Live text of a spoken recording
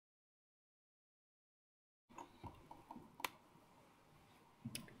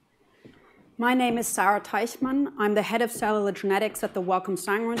My name is Sarah Teichmann. I'm the head of cellular genetics at the Wellcome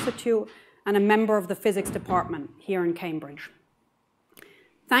Sanger Institute and a member of the physics department here in Cambridge.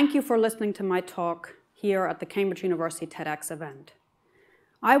 Thank you for listening to my talk here at the Cambridge University TEDx event.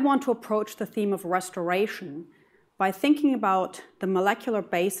 I want to approach the theme of restoration by thinking about the molecular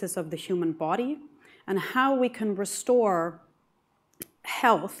basis of the human body and how we can restore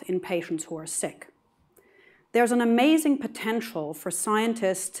health in patients who are sick. There's an amazing potential for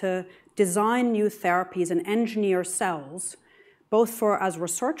scientists to design new therapies and engineer cells, both as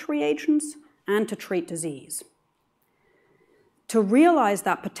research reagents and to treat disease. To realize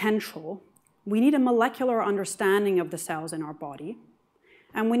that potential, we need a molecular understanding of the cells in our body,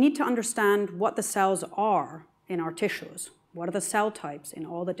 and we need to understand what the cells are in our tissues. What are the cell types in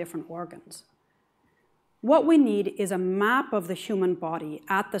all the different organs? What we need is a map of the human body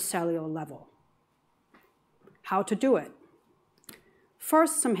at the cellular level. How to do it?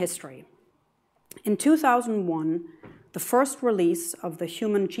 First, some history. In 2001, the first release of the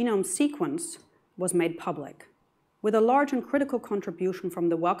human genome sequence was made public, with a large and critical contribution from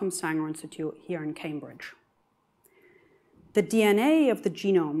the Wellcome Sanger Institute here in Cambridge. The DNA of the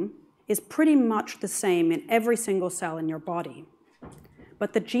genome is pretty much the same in every single cell in your body.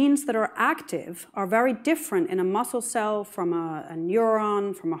 But the genes that are active are very different in a muscle cell from a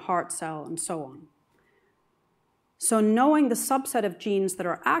neuron, from a heart cell, and so on. So knowing the subset of genes that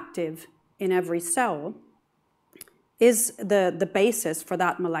are active in every cell is the basis for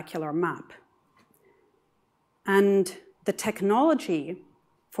that molecular map. And the technology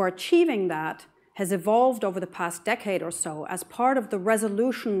for achieving that has evolved over the past decade or so as part of the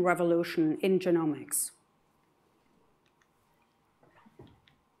resolution revolution in genomics.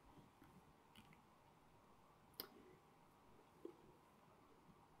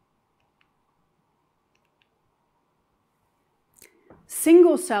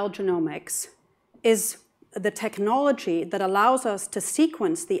 Single-cell genomics is the technology that allows us to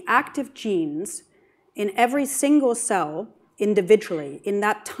sequence the active genes in every single cell individually, in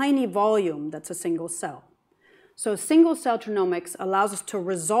that tiny volume that's a single cell. So single-cell genomics allows us to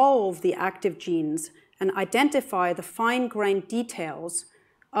resolve the active genes and identify the fine-grained details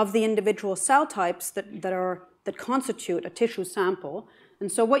of the individual cell types that constitute a tissue sample.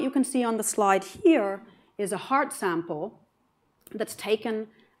 And so what you can see on the slide here is a heart sample that's taken,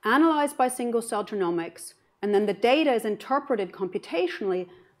 analyzed by single-cell genomics, and then the data is interpreted computationally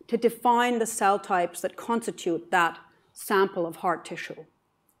to define the cell types that constitute that sample of heart tissue.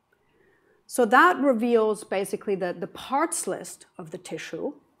 So that reveals basically the parts list of the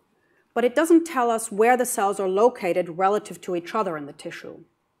tissue, but it doesn't tell us where the cells are located relative to each other in the tissue.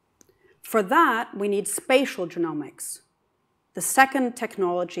 For that, we need spatial genomics, the second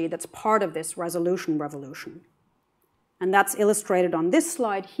technology that's part of this resolution revolution. And that's illustrated on this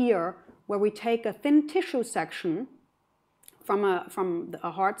slide here, where we take a thin tissue section from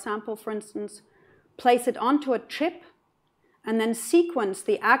a heart sample, for instance, place it onto a chip, and then sequence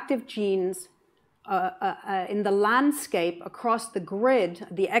the active genes in the landscape across the grid,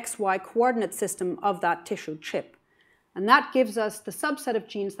 the XY coordinate system of that tissue chip. And that gives us the subset of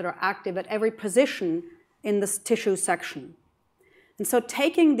genes that are active at every position in this tissue section. And so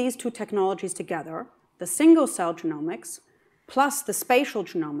taking these two technologies together, the single-cell genomics plus the spatial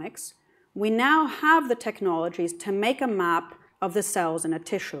genomics, we now have the technologies to make a map of the cells in a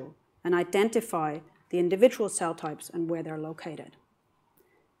tissue and identify the individual cell types and where they're located.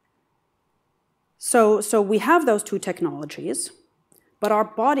 So we have those two technologies, but our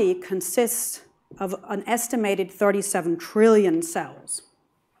body consists of an estimated 37 trillion cells.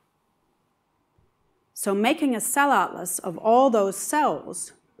 So making a cell atlas of all those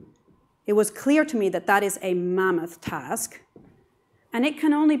cells, it was clear to me that that is a mammoth task, and it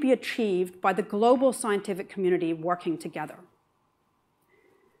can only be achieved by the global scientific community working together.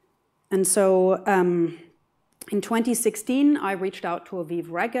 And so in 2016, I reached out to Aviv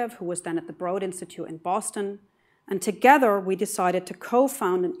Regev, who was then at the Broad Institute in Boston, and together we decided to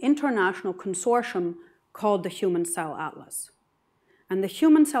co-found an international consortium called the Human Cell Atlas. And the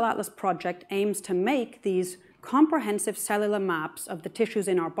Human Cell Atlas project aims to make these comprehensive cellular maps of the tissues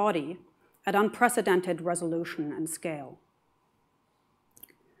in our body at unprecedented resolution and scale.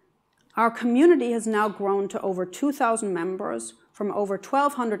 Our community has now grown to over 2,000 members from over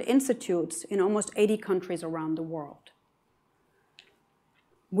 1,200 institutes in almost 80 countries around the world.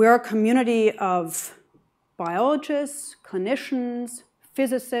 We're a community of biologists, clinicians,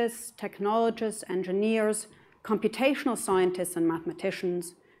 physicists, technologists, engineers, computational scientists, and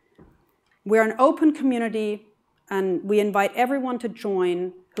mathematicians. We're an open community, and we invite everyone to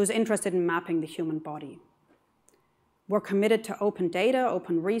join who's interested in mapping the human body. We're committed to open data,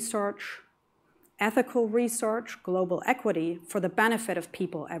 open research. ethical research, global equity for the benefit of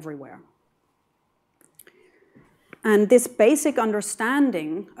people everywhere. And this basic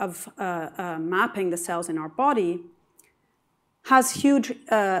understanding of mapping the cells in our body has huge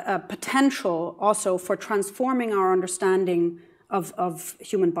potential also for transforming our understanding of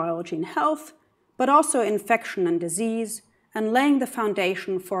human biology and health, but also infection and disease, and laying the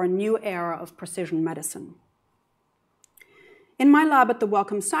foundation for a new era of precision medicine. In my lab at the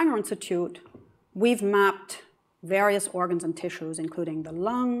Wellcome Sanger Institute, we've mapped various organs and tissues, including the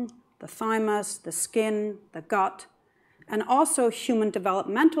lung, the thymus, the skin, the gut, and also human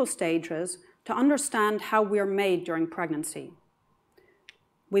developmental stages to understand how we are made during pregnancy.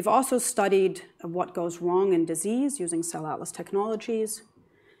 We've also studied what goes wrong in disease using cell atlas technologies.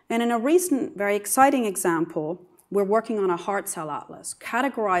 And in a recent, very exciting example, we're working on a heart cell atlas,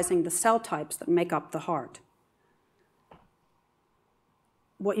 categorizing the cell types that make up the heart.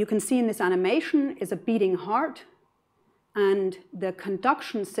 What you can see in this animation is a beating heart, and the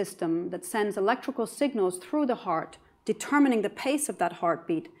conduction system that sends electrical signals through the heart, determining the pace of that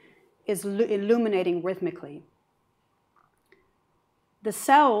heartbeat, is illuminating rhythmically. The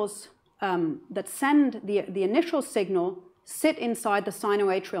cells that send the initial signal sit inside the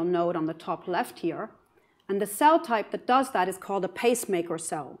sinoatrial node on the top left here, and the cell type that does that is called a pacemaker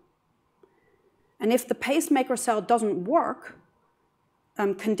cell. And if the pacemaker cell doesn't work,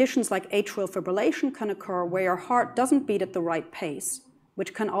 conditions like atrial fibrillation can occur where your heart doesn't beat at the right pace,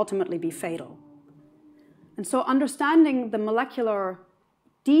 which can ultimately be fatal. And so understanding the molecular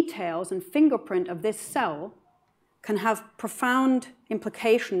details and fingerprint of this cell can have profound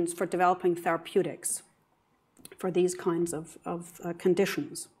implications for developing therapeutics for these kinds of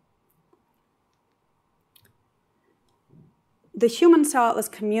conditions. The human cell atlas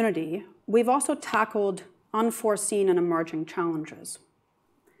community, we've also tackled unforeseen and emerging challenges.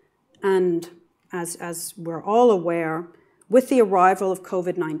 And as we're all aware, with the arrival of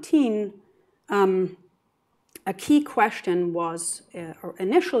COVID-19, a key question was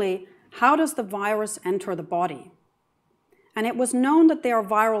initially, how does the virus enter the body? And it was known that there are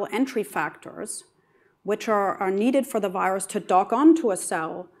viral entry factors, which are needed for the virus to dock onto a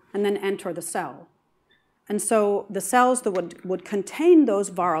cell and then enter the cell. And so the cells that would contain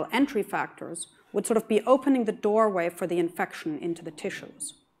those viral entry factors would sort of be opening the doorway for the infection into the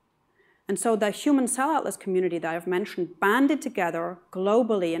tissues. And so the human cell atlas community that I've mentioned banded together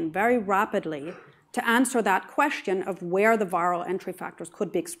globally and very rapidly to answer that question of where the viral entry factors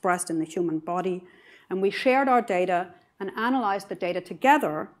could be expressed in the human body. And we shared our data and analyzed the data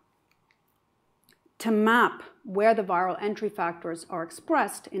together to map where the viral entry factors are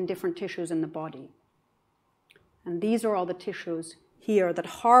expressed in different tissues in the body. And these are all the tissues here that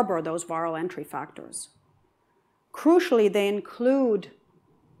harbor those viral entry factors. Crucially, they include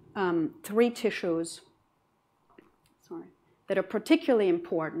 3 tissues that are particularly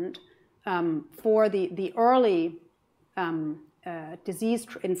important for the early disease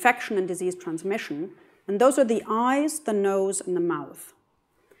infection and disease transmission. And those are the eyes, the nose, and the mouth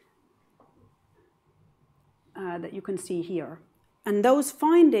that you can see here. And those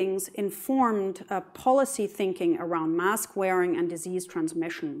findings informed policy thinking around mask wearing and disease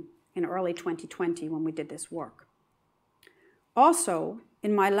transmission in early 2020 when we did this work. Also,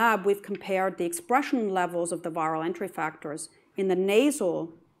 in my lab, we've compared the expression levels of the viral entry factors in the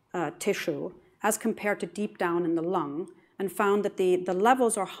nasal tissue as compared to deep down in the lung, and found that the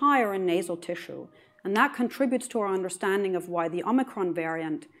levels are higher in nasal tissue. And that contributes to our understanding of why the Omicron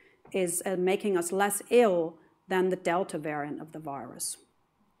variant is making us less ill than the Delta variant of the virus.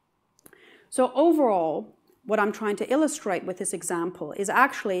 So overall, what I'm trying to illustrate with this example is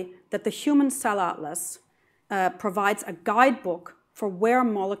actually that the human cell atlas provides a guidebook for where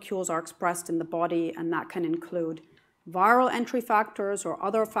molecules are expressed in the body, and that can include viral entry factors or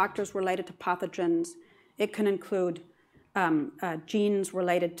other factors related to pathogens. It can include genes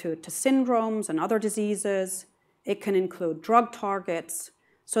related to syndromes and other diseases. It can include drug targets.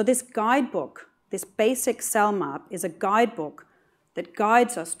 So this guidebook, this basic cell map, is a guidebook that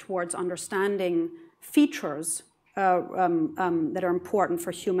guides us towards understanding features that are important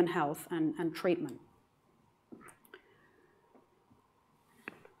for human health and treatment.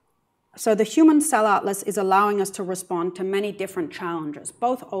 So the human cell atlas is allowing us to respond to many different challenges,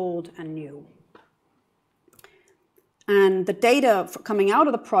 both old and new. And the data coming out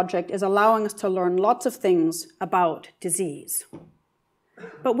of the project is allowing us to learn lots of things about disease.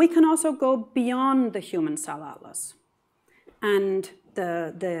 But we can also go beyond the human cell atlas. And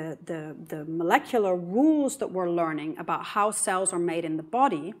the molecular rules that we're learning about how cells are made in the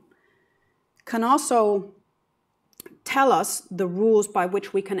body can also tell us the rules by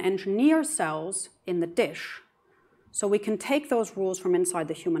which we can engineer cells in the dish. So we can take those rules from inside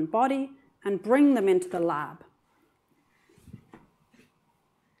the human body and bring them into the lab.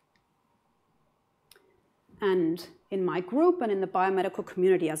 And in my group and in the biomedical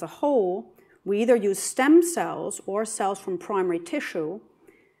community as a whole, we either use stem cells or cells from primary tissue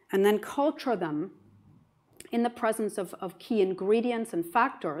and then culture them in the presence of key ingredients and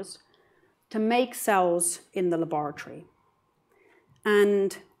factors to make cells in the laboratory.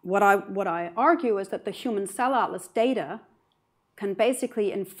 And what I argue is that the Human Cell Atlas data can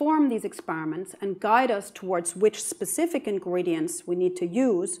basically inform these experiments and guide us towards which specific ingredients we need to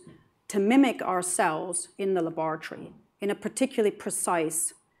use to mimic our cells in the laboratory in a particularly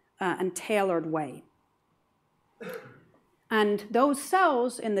precise and tailored way. And those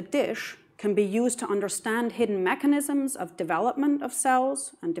cells in the dish can be used to understand hidden mechanisms of development of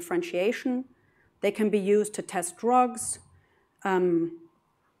cells and differentiation. They can be used to test drugs.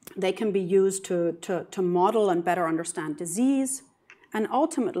 They can be used to model and better understand disease. And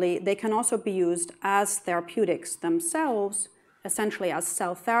ultimately, they can also be used as therapeutics themselves, essentially as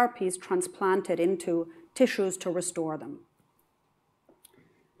cell therapies transplanted into tissues to restore them.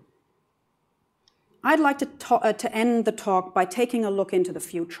 I'd like to end the talk by taking a look into the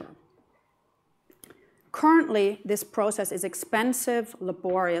future. Currently, this process is expensive,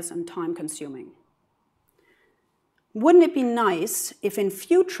 laborious, and time-consuming. Wouldn't it be nice if in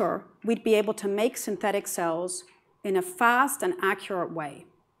future we'd be able to make synthetic cells in a fast and accurate way?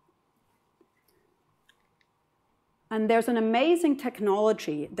 And there's an amazing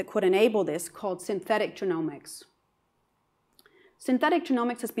technology that could enable this called synthetic genomics. Synthetic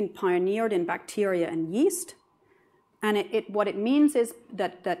genomics has been pioneered in bacteria and yeast. And what it means is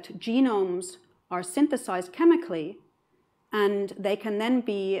that genomes are synthesized chemically, and they can then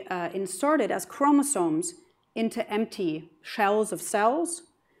be inserted as chromosomes into empty shells of cells,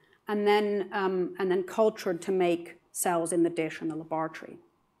 and then cultured to make cells in the dish in the laboratory.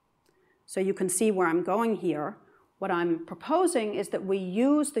 So you can see where I'm going here. What I'm proposing is that we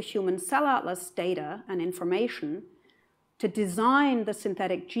use the Human Cell Atlas data and information to design the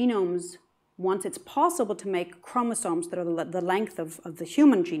synthetic genomes once it's possible to make chromosomes that are the length of the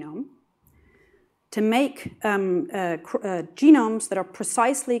human genome, to make genomes that are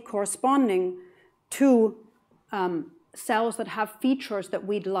precisely corresponding to cells that have features that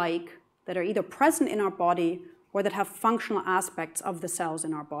we'd like, that are either present in our body or that have functional aspects of the cells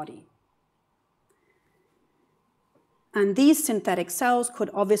in our body. And these synthetic cells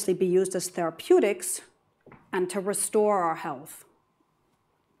could obviously be used as therapeutics and to restore our health.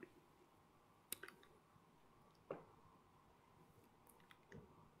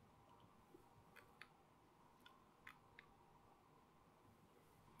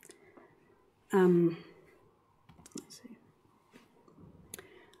 Let's see.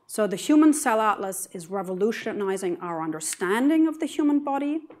 So the Human Cell Atlas is revolutionizing our understanding of the human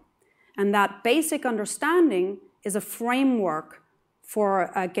body, and that basic understanding is a framework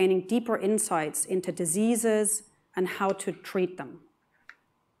for gaining deeper insights into diseases and how to treat them.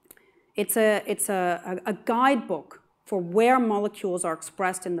 It's a guidebook for where molecules are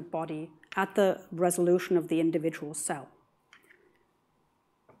expressed in the body at the resolution of the individual cell.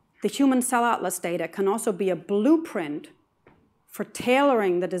 The Human Cell Atlas data can also be a blueprint for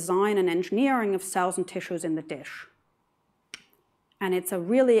tailoring the design and engineering of cells and tissues in the dish. And it's a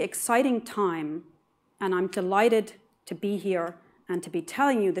really exciting time, and I'm delighted to be here and to be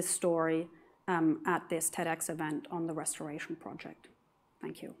telling you this story at this TEDx event on the Restoration Project.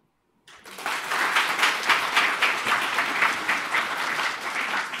 Thank you.